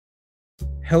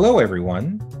Hello,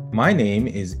 everyone. My name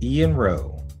is Ian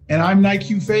Rowe. And I'm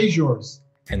Gervase.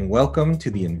 And welcome to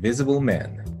The Invisible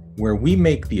Men, where we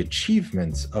make the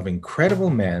achievements of incredible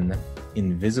men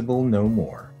invisible no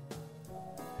more.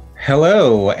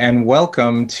 Hello, and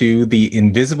welcome to the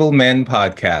Invisible Men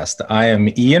podcast. I am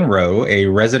Ian Rowe, a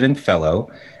resident fellow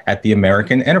at the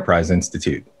American Enterprise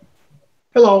Institute.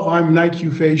 Hello, I'm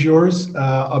Gervase,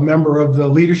 a member of the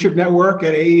Leadership Network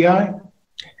at AEI.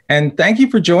 And thank you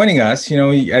for joining us.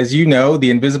 As you know, the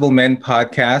Invisible Men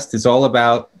podcast is all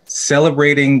about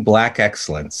celebrating Black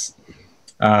excellence,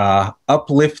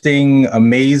 uplifting,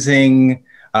 amazing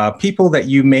people that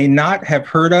you may not have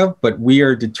heard of, but we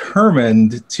are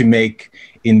determined to make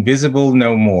invisible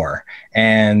no more.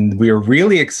 And we are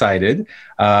really excited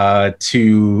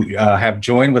to have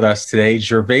joined with us today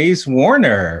Gervase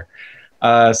Warner,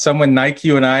 someone Nike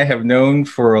and I have known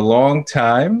for a long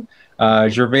time.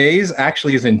 Gervase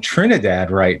actually is in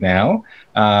Trinidad right now,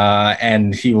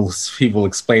 and he will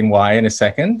explain why in a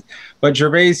second. But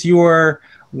Gervase, you are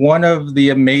one of the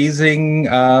amazing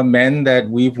men that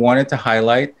we've wanted to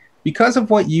highlight because of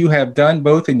what you have done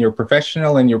both in your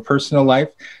professional and your personal life.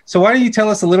 So why don't you tell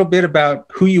us a little bit about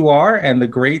who you are and the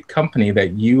great company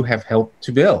that you have helped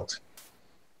to build?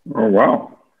 Oh,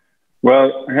 wow.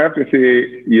 Well, I have to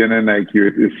say, Ian and Nike,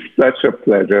 it is such a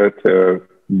pleasure to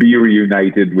be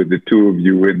reunited with the two of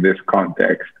you in this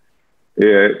context.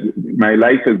 My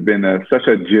life has been such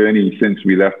a journey since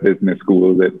we left business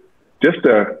school that just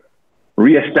to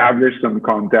reestablish some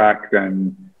contact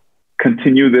and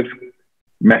continue this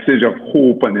message of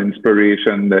hope and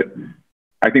inspiration that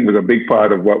I think was a big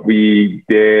part of what we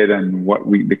did and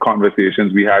the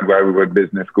conversations we had while we were at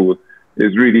business school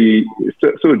is really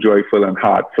so joyful and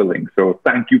heart-filling. So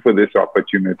thank you for this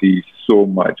opportunity so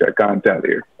much. I can't tell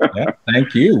you. Yeah,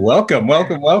 thank you. Welcome.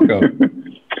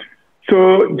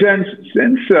 So, gents,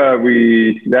 since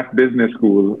we left business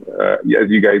school, as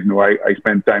you guys know, I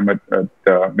spent time at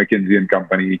McKinsey &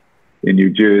 Company in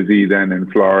New Jersey, then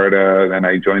in Florida. Then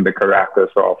I joined the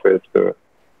Caracas office to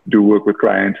do work with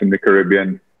clients in the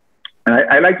Caribbean. And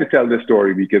I like to tell this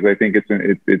story because I think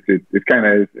it's kind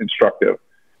of instructive.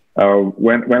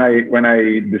 When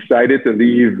I decided to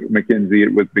leave McKinsey,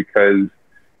 it was because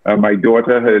my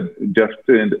daughter had just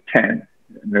turned 10.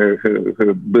 Her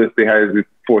birthday is the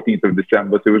 14th of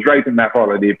December, so it was right in that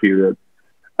holiday period.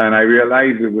 And I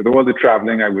realized that with all the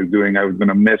traveling I was doing, I was going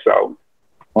to miss out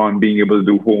on being able to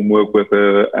do homework with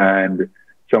her and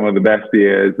some of the best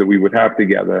years that we would have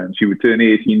together. And she would turn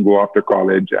 18, go off to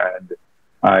college, and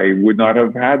I would not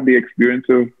have had the experience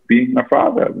of being a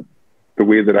father the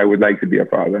way that I would like to be a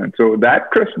father. And so that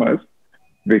Christmas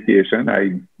vacation,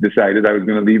 I decided I was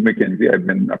going to leave McKinsey. I'd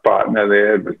been a partner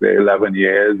there, was there 11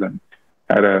 years and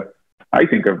had a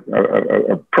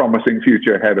promising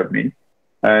future ahead of me.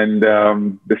 And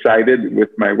decided with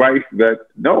my wife that,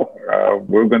 no,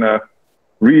 we're going to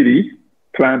really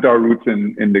plant our roots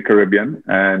in the Caribbean.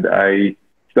 And I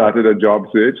started a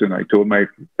job search, and I told my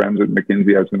friends at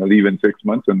McKinsey I was going to leave in 6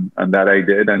 months, and that I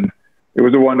did. And it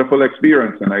was a wonderful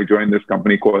experience, and I joined this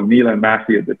company called Neal &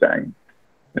 Massey at the time.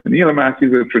 And Neal & Massey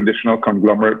is a traditional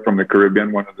conglomerate from the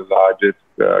Caribbean, one of the largest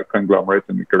conglomerates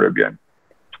in the Caribbean.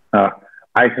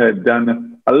 I had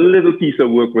done a little piece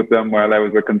of work with them while I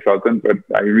was a consultant, but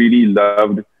I really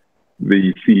loved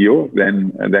the CEO,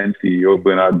 then CEO,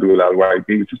 Bernard Doolal.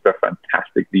 He was just a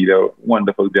fantastic leader,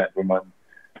 wonderful gentleman.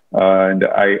 And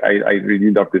I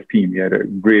really loved his team. He had a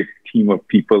great team of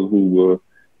people who were,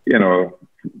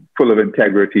 full of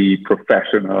integrity,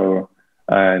 professional,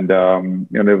 and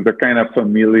there was a kind of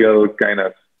familial kind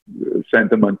of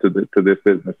sentiment to this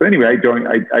business. So anyway,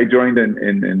 I joined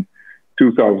in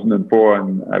 2004,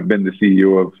 and I've been the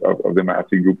CEO of the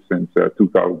Massey Group since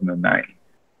 2009.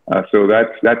 So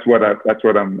that's what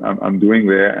I'm doing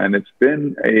there, and it's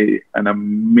been an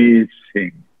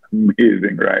amazing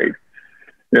ride.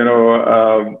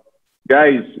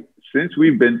 Guys, since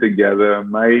we've been together,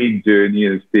 my journey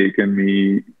has taken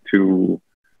me to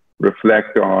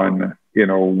reflect on,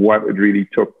 what it really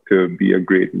took to be a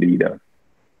great leader.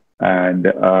 And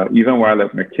even while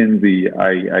at McKinsey,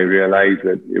 I realized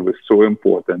that it was so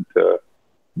important to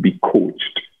be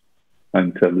coached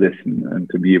and to listen and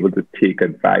to be able to take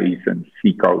advice and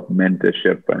seek out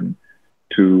mentorship and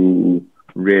to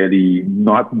really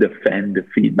not defend the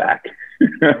feedback.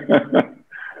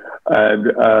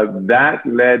 And that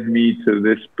led me to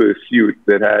this pursuit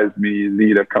that has me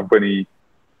lead a company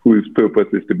whose purpose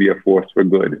is to be a force for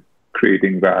good,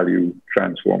 creating value,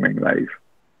 transforming life.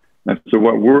 And so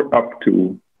what we're up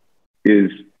to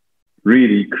is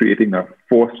really creating a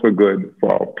force for good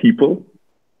for our people,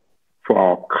 for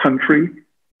our country,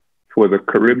 for the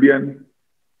Caribbean,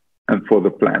 and for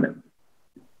the planet.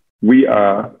 We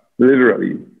are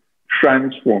literally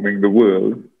transforming the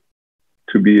world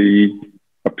to be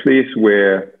a place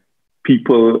where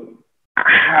people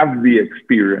have the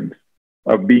experience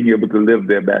of being able to live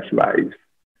their best lives,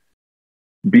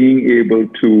 being able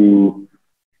to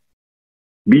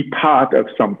be part of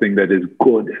something that is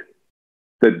good,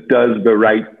 that does the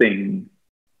right thing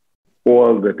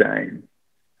all the time.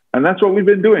 And that's what we've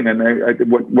been doing. And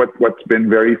what's been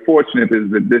very fortunate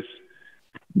is that this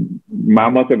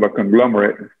mammoth of a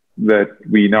conglomerate that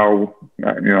we now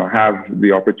have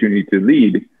the opportunity to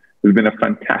lead has been a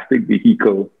fantastic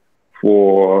vehicle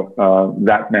for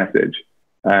that message.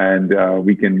 And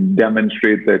we can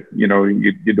demonstrate that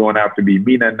you don't have to be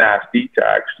mean and nasty to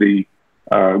actually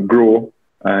grow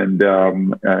and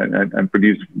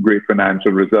produce great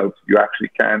financial results. You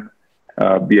actually can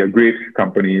be a great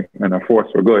company and a force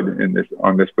for good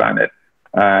on this planet.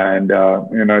 And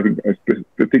I think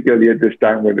particularly at this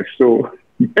time where there's so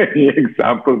many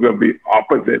examples of the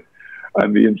opposite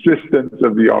and the insistence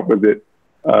of the opposite,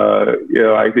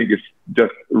 I think it's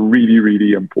just really,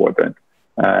 really important.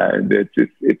 And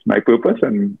it's my purpose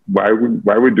and why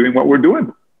we're doing what we're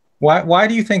doing. Why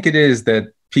do you think it is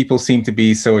that people seem to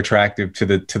be so attractive to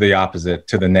the opposite,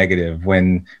 to the negative,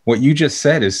 when what you just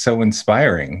said is so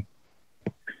inspiring?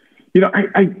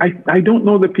 I don't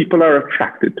know that people are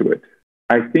attracted to it.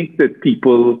 I think that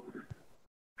people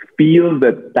feel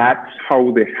that that's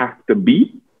how they have to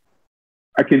be.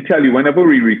 I can tell you, whenever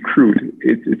we recruit,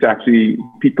 it's actually,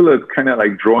 people are kind of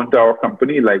like drawn to our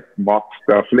company like moths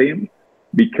to a flame,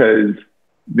 because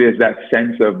there's that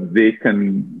sense of they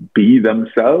can be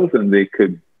themselves and they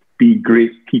could be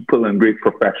great people and great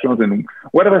professionals and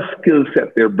whatever skill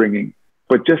set they're bringing,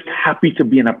 but just happy to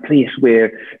be in a place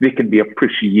where they can be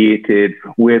appreciated,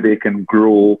 where they can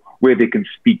grow, where they can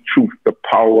speak truth to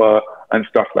power and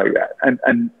stuff like that. And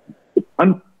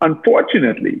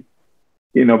unfortunately,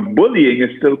 bullying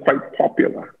is still quite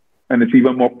popular, and it's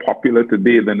even more popular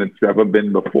today than it's ever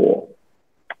been before.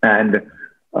 And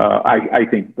I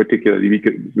think particularly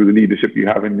because of the leadership you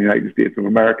have in the United States of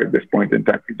America at this point in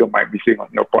time, if you don't mind me saying on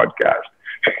your podcast.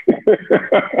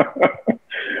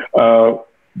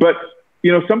 But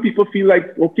some people feel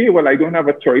like, okay, well, I don't have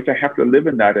a choice. I have to live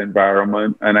in that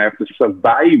environment and I have to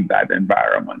survive that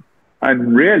environment.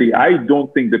 And really, I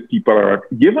don't think that people are,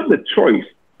 given the choice,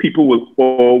 people will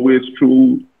always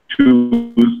choose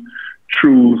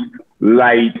truth,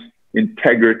 light,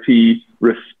 integrity,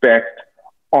 respect,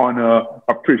 honor,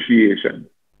 appreciation.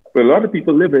 But a lot of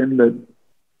people live in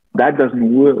that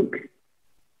doesn't work.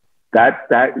 That's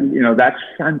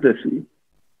fantasy.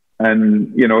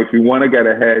 And, if you want to get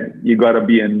ahead, you got to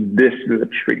be in this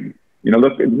slipstream.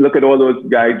 Look at all those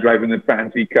guys driving in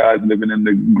fancy cars, living in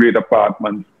the great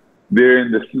apartments. They're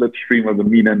in the slipstream of the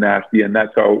mean and nasty, and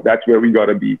that's where we got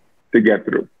to be to get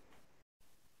through.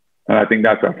 And I think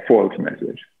that's a false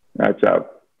message. That's a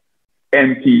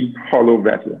empty, hollow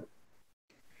vessel.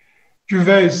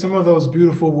 Gervase, some of those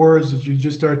beautiful words that you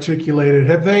just articulated,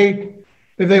 have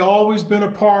they always been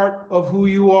a part of who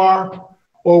you are?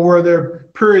 Or were there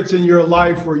periods in your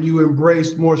life where you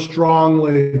embraced more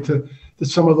strongly to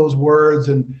some of those words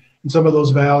and some of those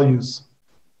values?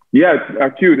 Yeah,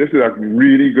 Q, this is a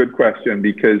really good question,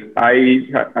 because I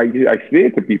say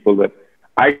to people that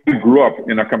I grew up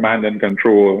in a command and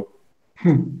control,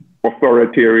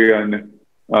 authoritarian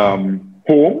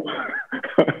home,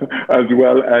 as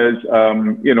well as,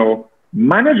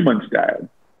 management style.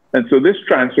 And so this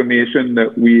transformation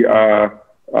that we are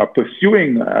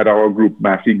pursuing at our group,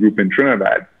 Massey Group in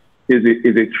Trinidad, is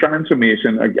a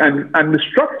transformation. And the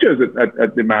structures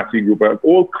at the Massey Group are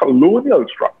all colonial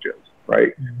structures,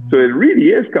 right? Mm-hmm. So it really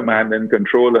is command and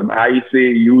control, and I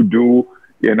say, you do,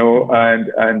 I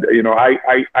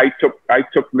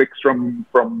took licks from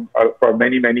for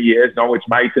many years. Now it's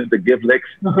my turn to give licks.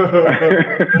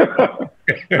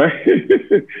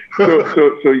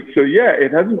 So yeah,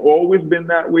 it hasn't always been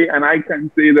that way, and I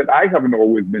can say that I haven't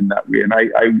always been that way. And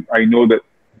I know that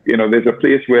there's a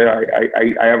place where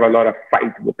I have a lot of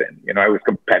fight within. I was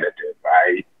competitive.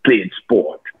 I played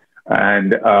sport,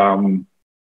 and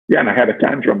and I had a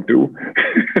tantrum too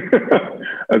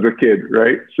as a kid,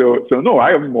 right? So no,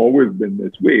 I haven't always been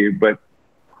this way, but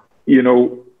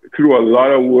through a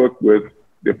lot of work with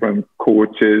different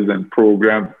coaches and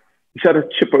programs, you try to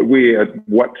chip away at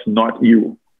what's not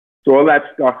you. So all that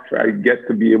stuff, I get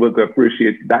to be able to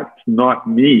appreciate, that's not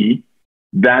me.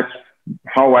 That's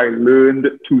how I learned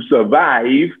to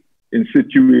survive in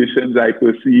situations I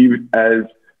perceived as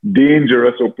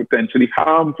dangerous or potentially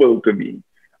harmful to me.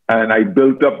 And I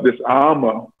built up this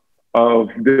armor of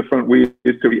different ways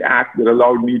to react that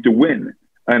allowed me to win.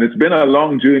 And it's been a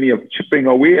long journey of chipping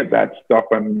away at that stuff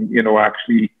and, you know,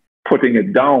 actually putting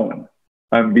it down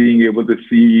and being able to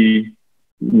see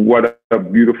what a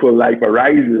beautiful life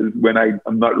arises when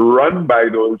I'm not run by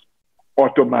those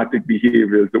automatic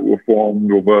behaviors that were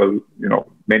formed over, you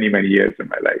know, many, many years in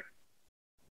my life.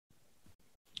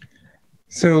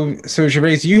 So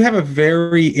Gervase, you have a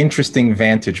very interesting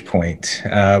vantage point,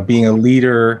 being a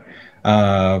leader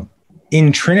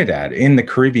in Trinidad, in the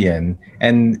Caribbean,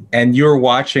 and you're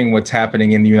watching what's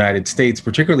happening in the United States,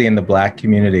 particularly in the Black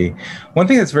community. One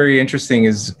thing that's very interesting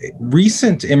is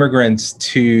recent immigrants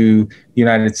to the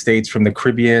United States from the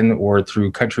Caribbean or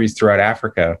through countries throughout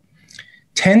Africa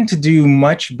tend to do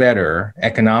much better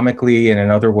economically and in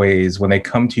other ways when they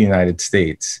come to the United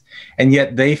States, and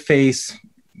yet they face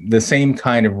the same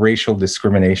kind of racial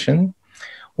discrimination.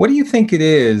 What do you think it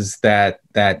is that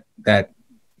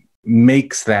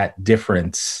makes that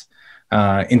difference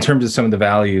in terms of some of the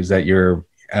values that you're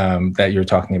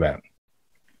talking about?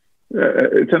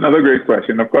 It's another great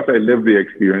question. Of course, I live the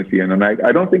experience here, and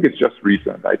I don't think it's just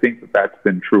recent. I think that that's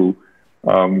been true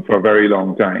for a very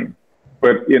long time.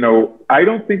 But, you know, I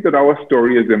don't think that our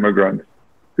story as immigrants,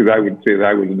 because I would say that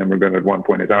I was an immigrant at one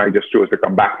point in time, I just chose to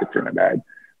come back to Trinidad.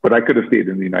 But I could have stayed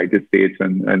in the United States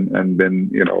and been,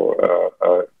 you know,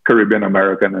 Caribbean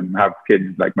American and have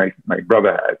kids like my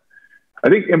brother had. I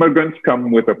think immigrants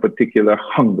come with a particular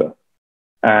hunger.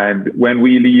 And when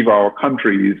we leave our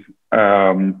countries,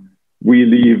 we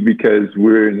leave because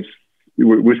we're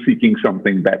seeking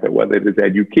something better, whether it is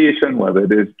education, whether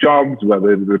it is jobs,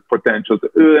 whether it is potential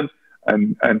to earn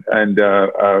and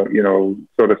you know,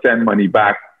 sort of send money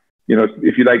back. You know,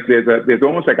 if you like, there's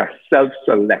almost like a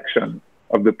self-selection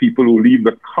of the people who leave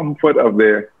the comfort of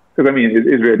their, because I mean, it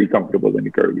is really comfortable in the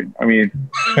Caribbean. I mean,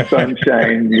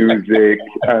 sunshine, music.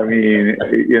 I mean,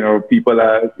 you know, people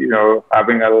are, you know,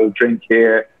 having a little drink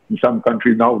here. In some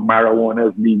countries now, marijuana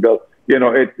is legal. You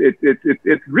know,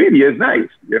 it really is nice,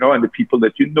 you know, and the people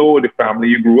that you know, the family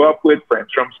you grew up with,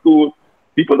 friends from school,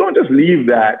 people don't just leave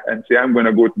that and say, I'm going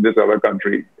to go to this other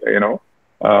country, you know,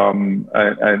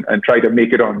 and try to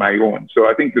make it on my own. So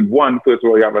I think that one, first of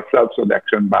all, you have a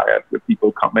self-selection bias that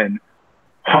people come in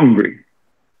hungry.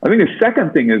 I think the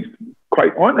second thing is,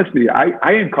 quite honestly,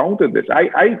 I encountered this.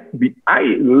 I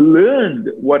learned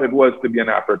what it was to be an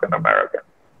African American.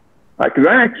 Because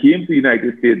when I came to the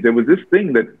United States, there was this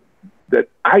thing that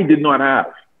I did not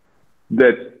have,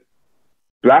 that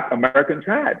Black Americans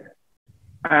had.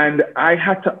 And I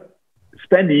had to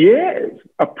spend years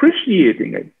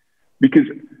appreciating it because,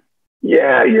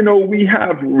 yeah, you know, we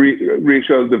have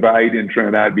racial divide in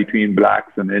Trinidad between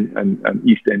Blacks and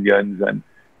East Indians, and,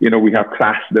 you know, we have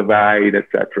class divide,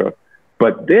 etc.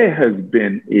 But there has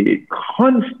been a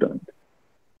constant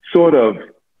sort of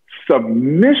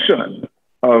submission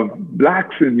of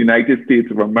Blacks in the United States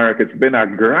of America. It's been a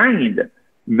grind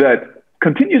that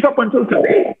continues up until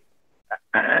today.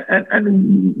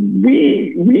 And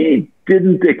we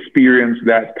didn't experience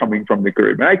that coming from the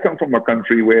Caribbean. I come from a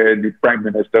country where the prime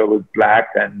minister was Black,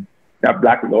 and there are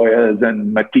Black lawyers,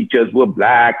 and my teachers were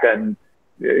Black, and,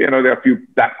 you know, there are a few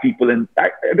Black people. And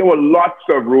there were lots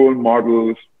of role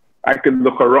models I could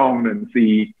look around and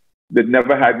see that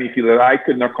never had me feel that I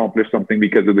couldn't accomplish something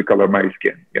because of the color of my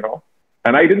skin, you know.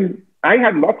 And I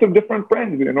had lots of different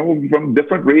friends, you know, from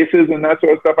different races and that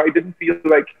sort of stuff. I didn't feel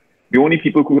like the only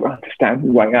people who could understand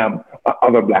who I am are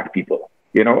other Black people.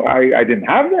 You know, I didn't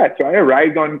have that. So I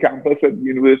arrived on campus at the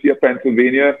University of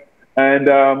Pennsylvania, and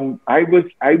I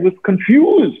was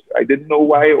confused. I didn't know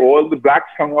why all the Blacks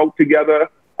hung out together.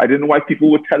 I didn't know why people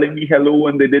were telling me hello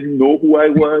and they didn't know who I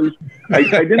was. I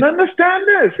didn't understand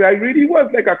this. I really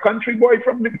was like a country boy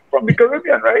from the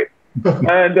Caribbean, right?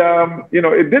 And, you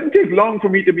know, it didn't take long for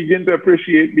me to begin to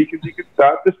appreciate, because you could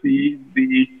start to see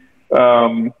the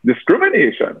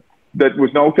discrimination that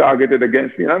was now targeted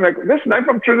against me. And I'm like, listen, I'm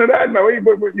from Trinidad,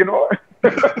 but you know.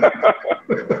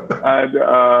 And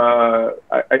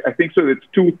I think so. It's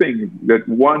two things. That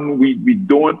one, we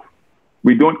don't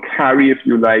carry, if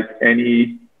you like,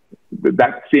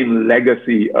 that same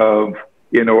legacy of,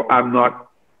 you know, I'm not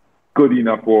good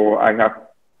enough, or I have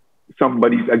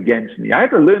somebody's against me. I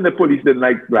had to learn the police didn't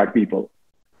like Black people.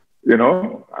 You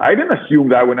know, I didn't assume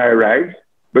that when I arrived.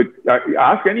 But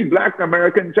ask any Black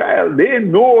American child, they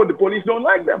know the police don't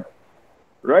like them,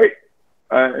 right?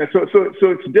 So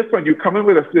it's different. You come in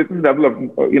with a certain level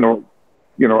of, you know,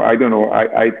 I don't know,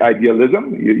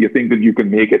 idealism. You think that you can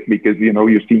make it because, you know,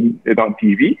 you've seen it on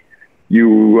TV.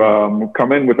 You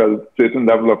come in with a certain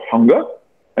level of hunger,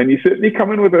 and you certainly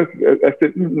come in with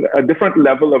a different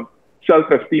level of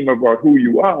self-esteem about who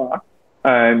you are.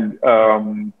 And,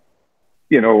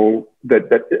 you know,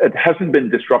 that it hasn't been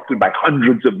disrupted by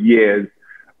hundreds of years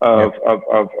of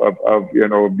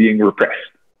being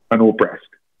repressed and oppressed.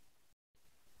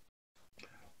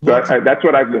 So that's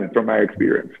what I've learned from my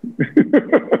experience.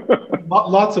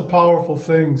 Lots of powerful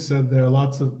things said there.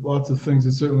 Lots of things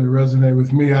that certainly resonate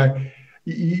with me.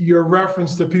 Your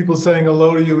reference to people saying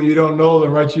hello to you when you don't know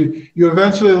them, right? You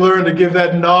eventually learn to give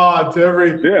that nod to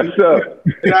every person.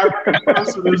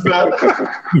 There's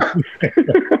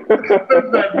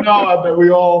that nod that we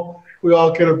all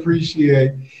can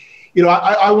appreciate.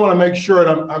 I want to make sure,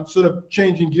 and I'm sort of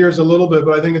changing gears a little bit,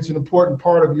 but I think it's an important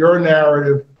part of your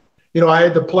narrative. I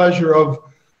had the pleasure of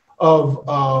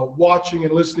watching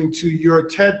and listening to your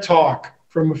TED Talk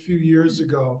from a few years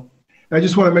ago. And I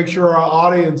just want to make sure our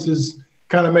audience is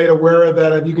kind of made aware of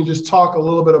that. If you can just talk a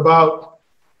little bit about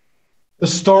the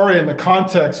story and the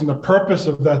context and the purpose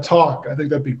of that talk, I think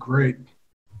that'd be great.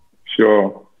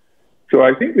 Sure. So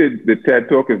I think the TED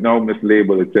Talk is now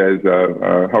mislabeled. It says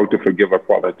how to forgive a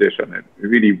politician. It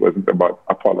really wasn't about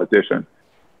a politician.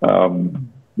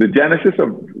 The genesis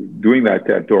of doing that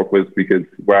TED Talk was because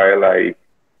while I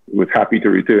was happy to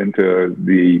return to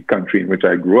the country in which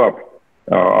I grew up,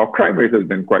 our crime rate has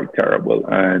been quite terrible.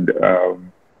 And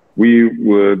we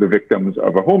were the victims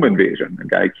of a home invasion. A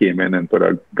guy came in and put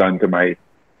a gun to my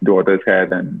daughter's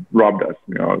head and robbed us.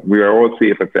 We were all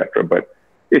safe, etc. But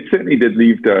it certainly did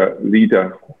lead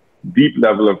a deep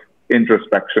level of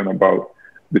introspection about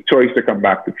the choice to come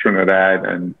back to Trinidad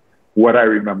and what I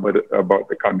remembered about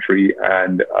the country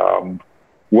and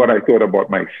what I thought about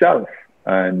myself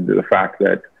and the fact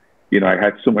that, I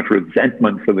had so much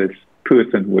resentment for this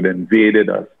person who had invaded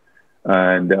us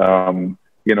and,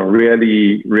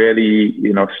 really,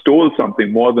 stole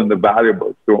something more than the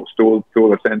valuables, stole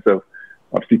a sense of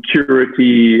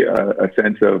security, a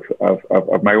sense of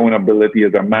my own ability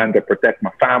as a man to protect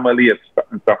my family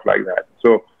and stuff like that.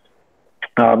 So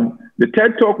the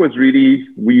TED Talk was really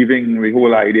weaving the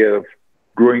whole idea of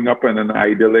growing up in an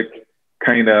idyllic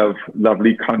kind of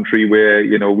lovely country where,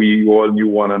 we all knew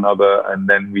one another, and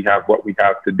then we have what we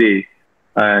have today,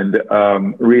 and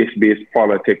race-based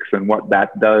politics and what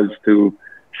that does to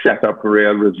set up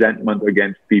real resentment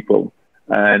against people.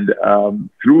 And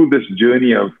through this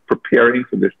journey of preparing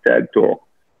for this TED Talk,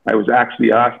 I was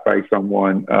actually asked by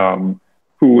someone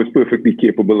who was perfectly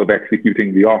capable of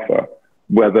executing the offer,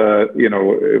 whether,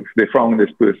 if they found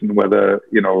this person, whether,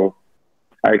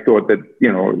 I thought that,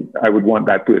 I would want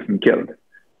that person killed.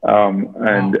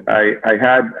 And I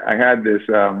had this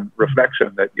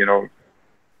reflection that,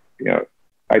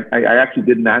 I actually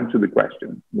didn't answer the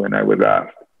question when I was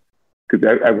asked,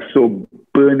 because I was so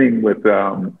burning with,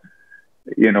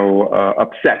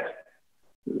 upset.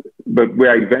 But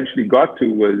where I eventually got to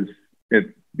was at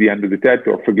the end of the TED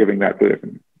Talk, forgiving that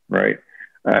person, right?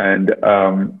 And,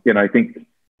 I think,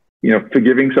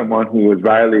 forgiving someone who has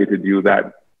violated you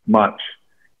that much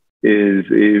is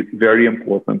a very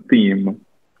important theme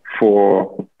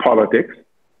for politics,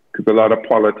 because a lot of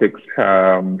politics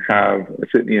have,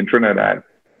 certainly in Trinidad,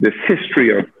 this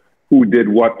history of who did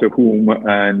what to whom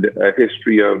and a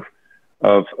history of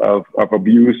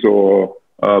abuse or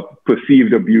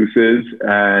perceived abuses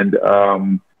and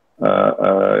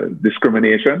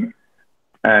discrimination.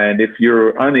 And if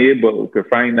you're unable to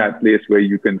find that place where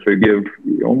you can forgive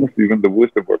almost even the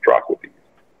worst of atrocities,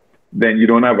 then you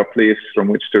don't have a place from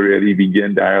which to really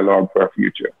begin dialogue for a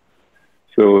future.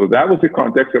 So that was the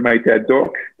context of my TED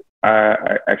Talk.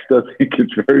 I still think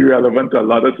it's very relevant to a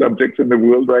lot of subjects in the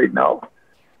world right now.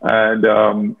 And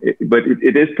but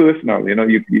it is personal,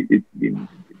 you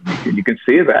can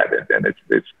say that, and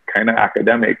it's kind of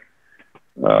academic.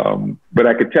 But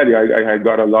I could tell you, I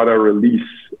got a lot of release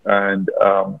and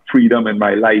freedom in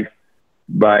my life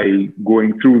by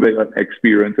going through the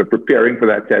experience of preparing for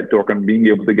that TED Talk and being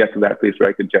able to get to that place where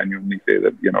I could genuinely say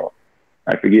that,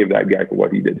 I forgave that guy for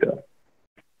what he did to us.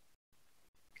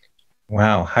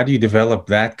 Wow. How do you develop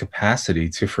that capacity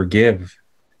to forgive?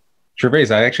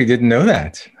 Gervase, I actually didn't know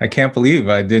that. I can't believe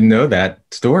I didn't know that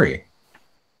story.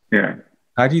 Yeah.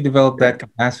 How do you develop that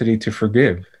capacity to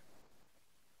forgive?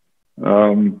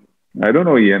 I don't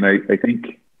know, Ian. I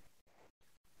think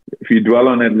if you dwell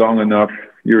on it long enough,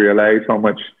 you realize how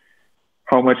much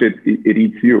it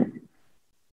eats you.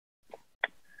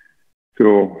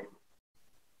 So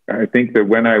I think that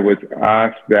when I was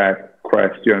asked that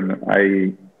question,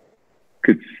 I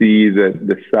could see that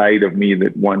the side of me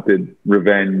that wanted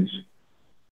revenge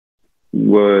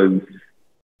was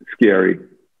scary.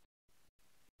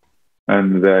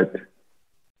 And that,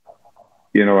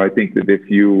 I think that if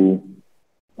you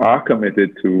are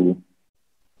committed to,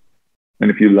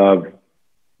 and if you love,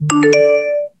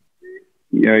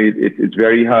 it's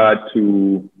very hard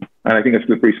to And I think a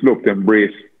slippery slope to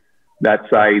embrace that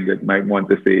side that might want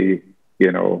to say,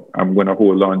 you know, I'm going to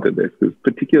hold on to this. Because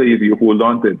particularly if you hold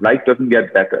on to it, life doesn't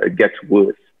get better, it gets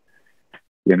worse.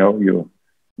 You know, you're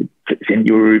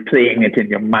replaying it in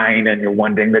your mind and you're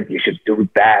wondering that you should do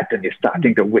that, and you're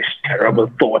starting to wish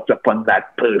terrible thoughts upon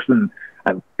that person.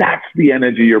 And that's the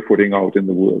energy you're putting out in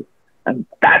the world. And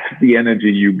that's the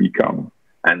energy you become.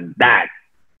 And that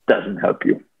doesn't help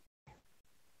you.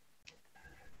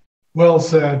 Well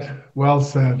said. Well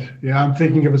said. Yeah, I'm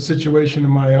thinking of a situation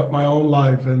in my own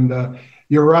life, and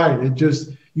you're right. It just,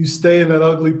 you stay in that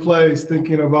ugly place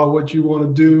thinking about what you want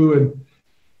to do, and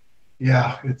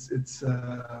yeah, it's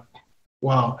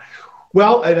wow.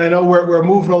 Well, and I know we're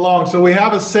moving along, so we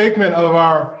have a segment of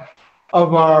our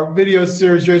video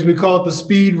series, we call it the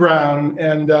speed round,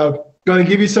 and going to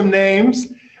give you some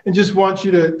names, and just want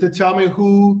you to tell me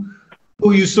who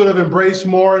you sort of embrace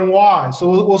more and why. So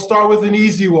we'll start with an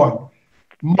easy one.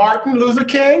 Martin Luther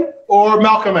King or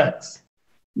Malcolm X?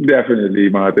 Definitely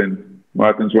Martin.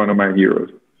 Martin's one of my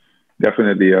heroes.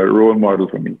 Definitely a role model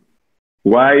for me.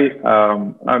 Why?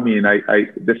 I mean, I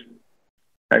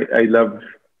love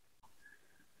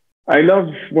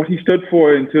what he stood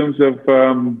for in terms of,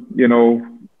 you know,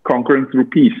 conquering through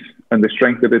peace and the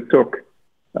strength that it took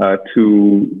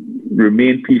to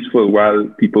remain peaceful while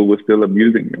people were still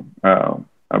abusing you.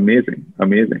 Amazing.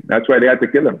 That's why they had to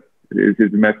kill him.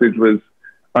 His message was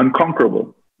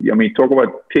unconquerable. I mean, talk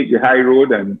about take the high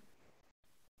road, and,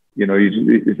 you know,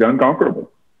 it's unconquerable.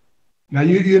 Now,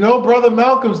 you know, Brother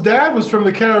Malcolm's dad was from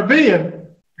the Caribbean.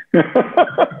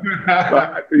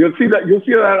 You'll see that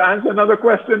I'll answer another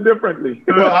question differently.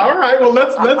 Well, all right. Well,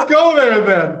 let's go there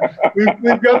then.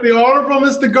 We've got the Honorable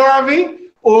Mr.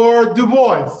 Garvey or Du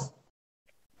Bois.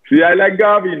 See, I like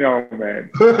Garvey now, man.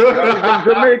 Garvey's from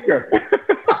Jamaica.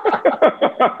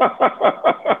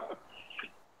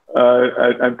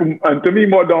 And to me,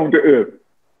 more down to earth.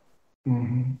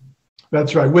 Mm-hmm.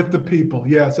 That's right, with the people.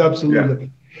 Yes, absolutely.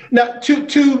 Yeah. Now, two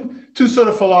sort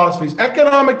of philosophies: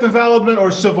 economic development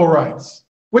or civil rights.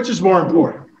 Which is more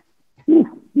important?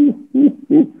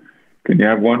 Can you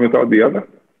have one without the other?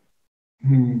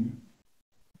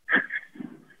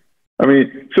 I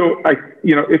mean, so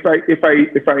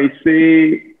if I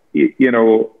say, you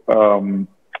know,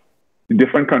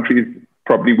 different countries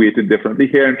probably weighted differently.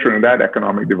 Here in Trinidad,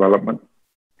 economic development.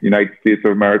 United States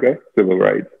of America, civil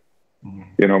rights.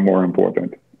 You know, more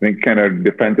important. I think kind of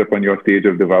depends upon your stage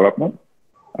of development.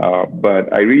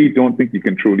 But I really don't think you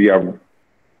can truly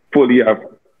fully have,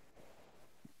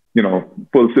 you know,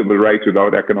 full civil rights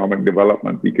without economic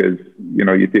development, because, you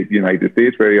know, you take the United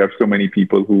States, where you have so many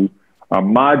people who are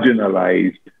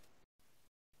marginalized.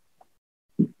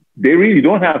 They really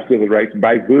don't have civil rights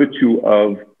by virtue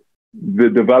of the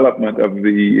development of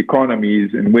the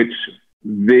economies in which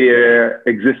their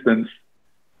existence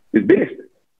is based.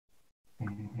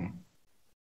 Mm-hmm.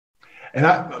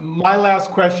 And my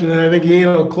last question, and I think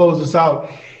Ian will close us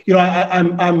out. You know,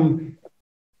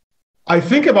 I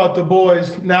think about Du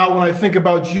Bois now when I think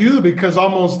about you, because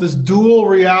almost this dual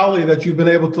reality that you've been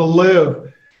able to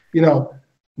live, you know,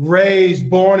 raised,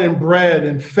 born and bred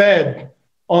and fed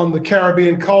on the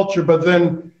Caribbean culture, but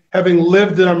then having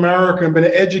lived in America and been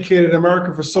educated in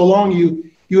America for so long, you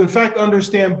in fact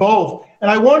understand both. And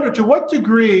I wonder, to what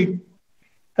degree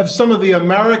have some of the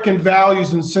American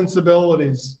values and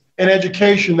sensibilities and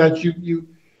education that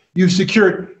you've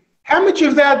secured, how much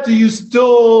of that do you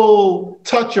still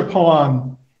touch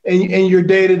upon in your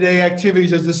day-to-day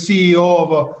activities as the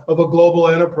CEO of a global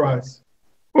enterprise?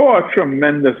 Oh, a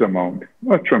tremendous amount.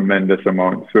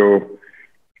 So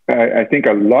I think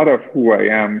a lot of who I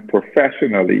am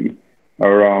professionally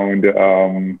around,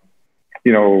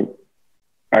 you know,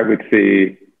 I would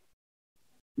say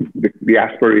the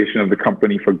aspiration of the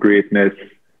company for greatness,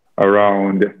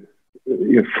 around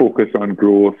focus on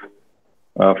growth,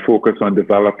 focus on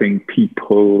developing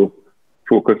people,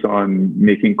 focus on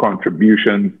making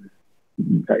contributions.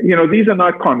 You know, these are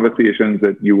not conversations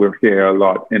that you will hear a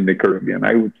lot in the Caribbean.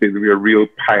 I would say that we are real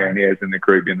pioneers in the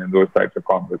Caribbean in those types of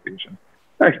conversations.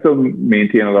 I still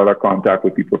maintain a lot of contact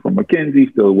with people from McKinsey,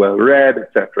 still well-read,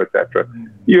 et cetera, et cetera.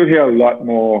 You'll hear a lot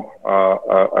more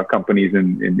companies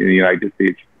in the United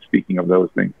States speaking of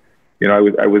those things. You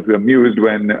know, I was amused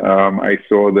when I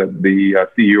saw that the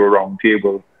CEO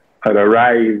roundtable had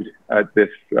arrived at this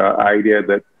idea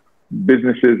that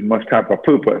businesses must have a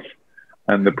purpose,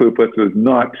 and the purpose was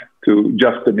not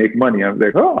just to make money. I was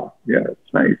like, oh, yeah,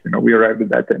 it's nice. You know, we arrived at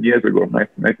that 10 years ago. Nice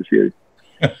to see you.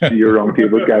 Your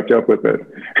roundtable catch up with it.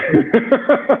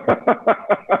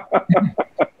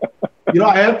 You know,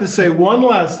 I have to say one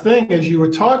last thing. As you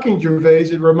were talking,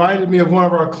 Gervase, it reminded me of one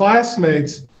of our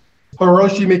classmates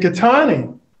Hiroshi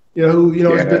Mikitani, who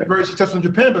has been very successful in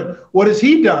Japan. But what has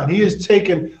he done? He has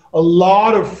taken a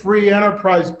lot of free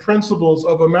enterprise principles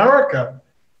of America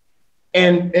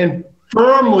and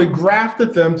firmly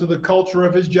grafted them to the culture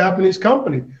of his Japanese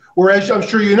company. Whereas I'm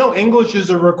sure English is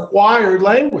a required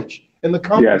language in the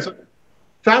company. Yes. So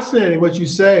fascinating what you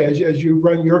say as you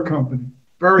run your company.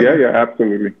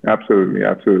 Absolutely.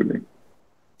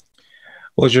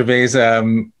 Well, Gervase,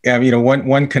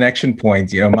 one connection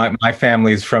point. My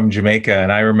family is from Jamaica,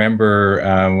 and I remember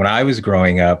when I was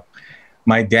growing up,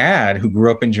 my dad, who grew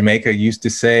up in Jamaica, used to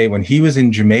say when he was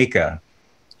in Jamaica,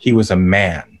 he was a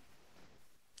man.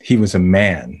 He was a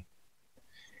man.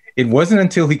 It wasn't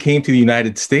until he came to the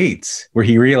United States where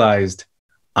he realized,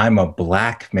 I'm a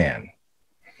black man.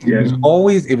 Yes.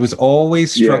 It was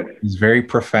always struck. It was very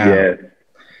profound.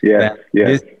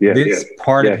 This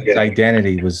part of his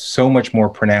identity was so much more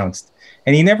pronounced,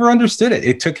 and he never understood it.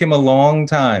 It took him a long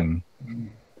time.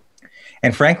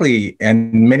 And frankly,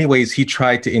 in many ways, he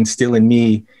tried to instill in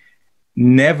me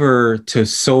never to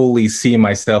solely see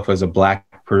myself as a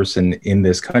black person in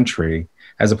this country,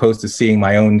 as opposed to seeing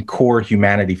my own core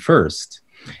humanity first,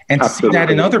 and to see that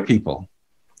in other people.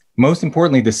 Most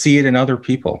importantly, to see it in other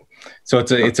people. So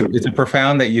it's a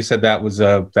profound that you said that was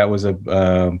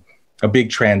a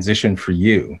big transition for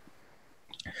you.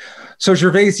 So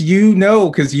Gervase,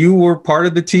 because you were part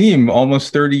of the team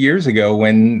almost 30 years ago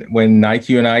when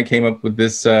IQ and I came up with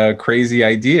this crazy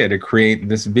idea to create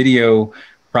this video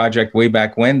project way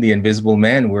back when, The Invisible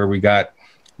Men, where we got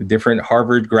the different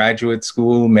Harvard Graduate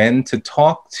School men to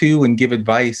talk to and give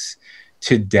advice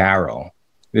to Daryl,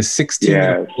 this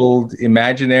 16-year-old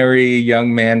imaginary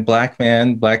young man, black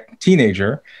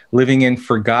teenager living in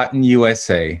forgotten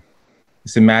USA,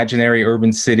 this imaginary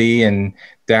urban city. And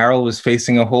Daryl was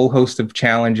facing a whole host of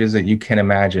challenges that you can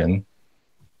imagine.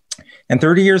 And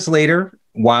 30 years later,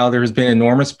 while there has been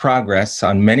enormous progress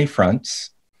on many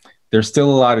fronts, there's still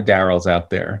a lot of Daryls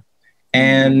out there.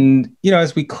 And,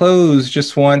 as we close,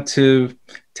 just want to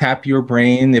tap your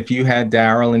brain. If you had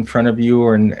Daryl in front of you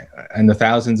and the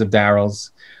thousands of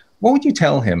Daryls, what would you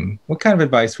tell him? What kind of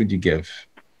advice would you give?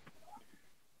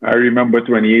 I remember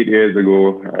 28 years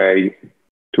ago, I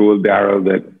told Daryl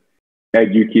that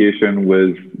education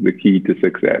was the key to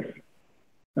success,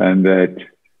 and that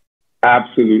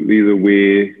absolutely the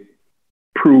way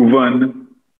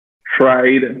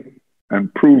tried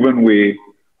and proven way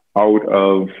out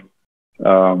of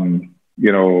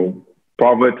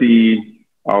poverty,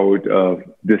 out of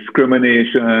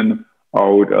discrimination,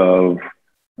 out of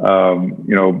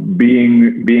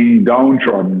being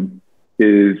downtrodden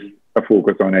is a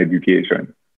focus on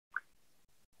education.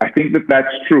 I think that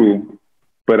that's true,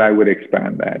 but I would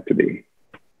expand that today.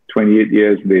 28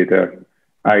 years later,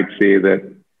 I'd say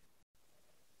that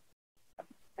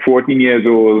 14 years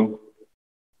old,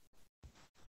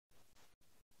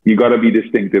 you got to be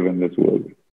distinctive in this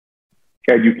world.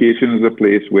 Education is a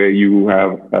place where you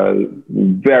have a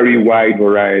very wide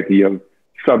variety of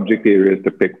subject areas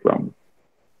to pick from.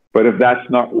 But if that's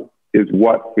not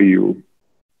what for you,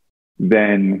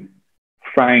 then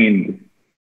find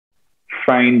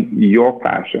your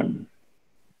passion,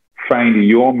 find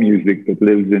your music that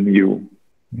lives in you,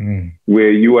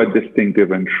 where you are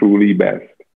distinctive and truly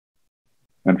best,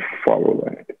 and follow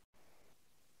that.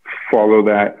 Follow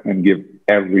that and give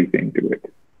everything to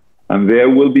it. And there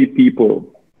will be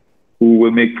people who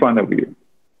will make fun of you.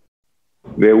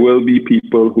 There will be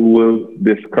people who will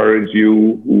discourage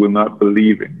you, who will not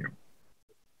believe in you.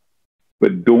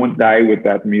 But don't die with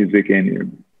that music in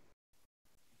you.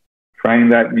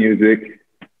 Find that music,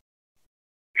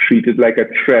 treat it like a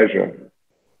treasure.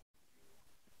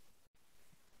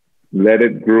 Let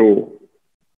it grow,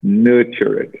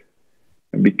 nurture it,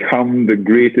 and become the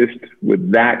greatest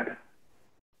with that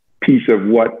piece of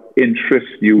what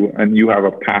interests you and you have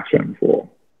a passion for.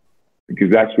 Because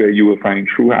that's where you will find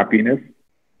true happiness.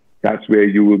 That's where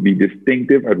you will be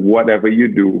distinctive at whatever you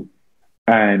do,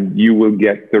 and you will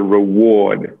get the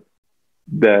reward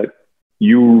that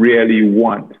you really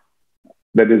want,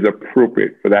 that is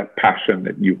appropriate for that passion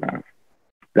that you have.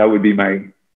 That would be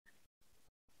the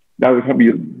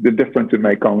difference in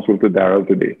my counsel to Daryl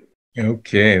today.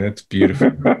 Okay, that's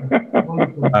beautiful.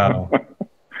 Wow.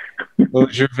 Well,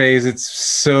 Gervase, it's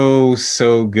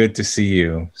so good to see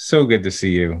you. So good to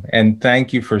see you. And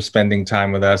thank you for spending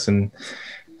time with us, and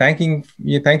thank you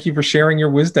for sharing your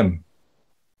wisdom.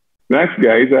 Thanks,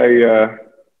 guys.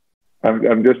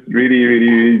 I'm just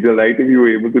really delighted you were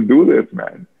able to do this,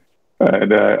 man.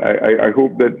 And I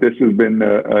hope that this has been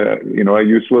a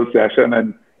useful session.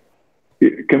 And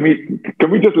Can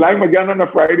we just live again on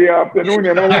a Friday afternoon?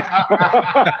 You know,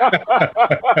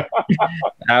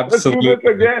 Absolutely. Let's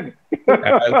do this again.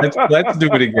 Let's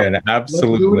do it again.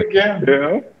 Absolutely. Let's do it again.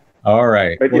 Yeah. All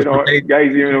right. But you know,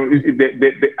 guys, you know,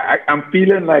 I'm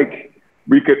feeling like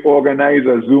we could organize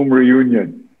a Zoom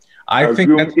reunion. I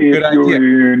think that's a good idea.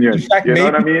 Reunion. In fact, You know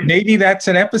what I mean? maybe that's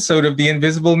an episode of The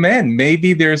Invisible Men.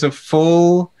 Maybe there's a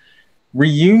full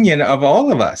reunion of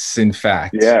all of us, in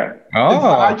fact. Yeah.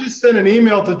 Oh. I just sent an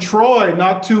email to Troy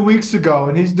not 2 weeks ago,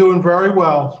 and he's doing very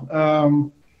well.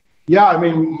 Yeah, I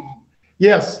mean,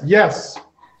 yes.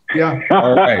 Yeah.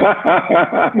 All right.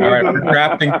 We're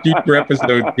crafting future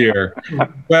episodes here.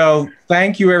 Well,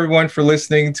 thank you everyone for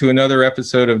listening to another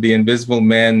episode of The Invisible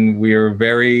Men. We are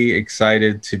very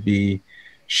excited to be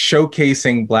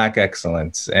showcasing Black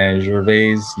excellence, and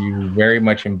Gervase, you very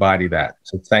much embody that.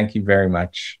 So thank you very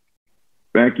much.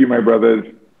 Thank you, my brothers.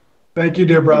 Thank you,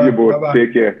 dear brother. Bye-bye.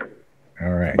 Take care.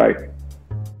 All right. Bye.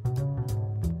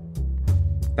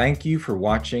 Thank you for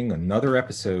watching another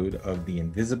episode of The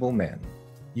Invisible Men.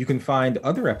 You can find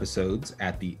other episodes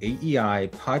at the AEI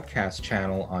podcast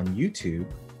channel on YouTube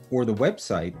or the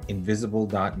website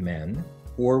invisible.men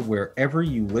or wherever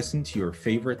you listen to your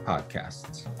favorite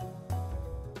podcasts.